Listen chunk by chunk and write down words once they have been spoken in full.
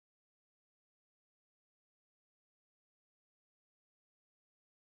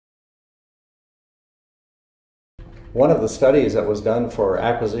One of the studies that was done for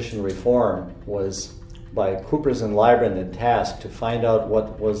acquisition reform was by Coopers and Lybrand and Task to find out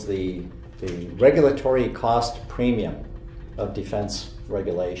what was the regulatory cost premium of defense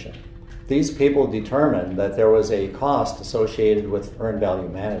regulation. These people determined that there was a cost associated with earned value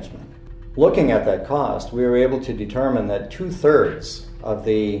management. Looking at that cost, we were able to determine that 2/3 of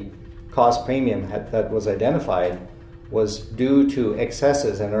the cost premium that was identified was due to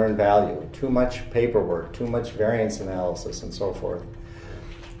excesses in earned value, too much paperwork, too much variance analysis, and so forth.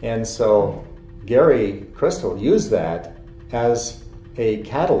 And so Gary Crystal used that as a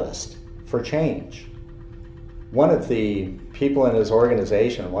catalyst for change. One of the people in his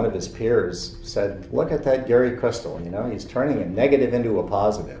organization, one of his peers, said, "Look at that Gary Crystal, he's turning a negative into a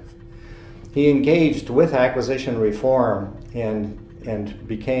positive." He engaged with acquisition reform and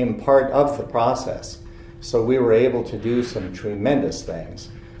became part of the process. So we were able to do some tremendous things,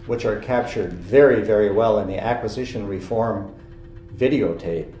 which are captured very, very well in the acquisition reform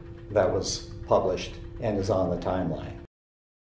videotape that was published and is on the timeline.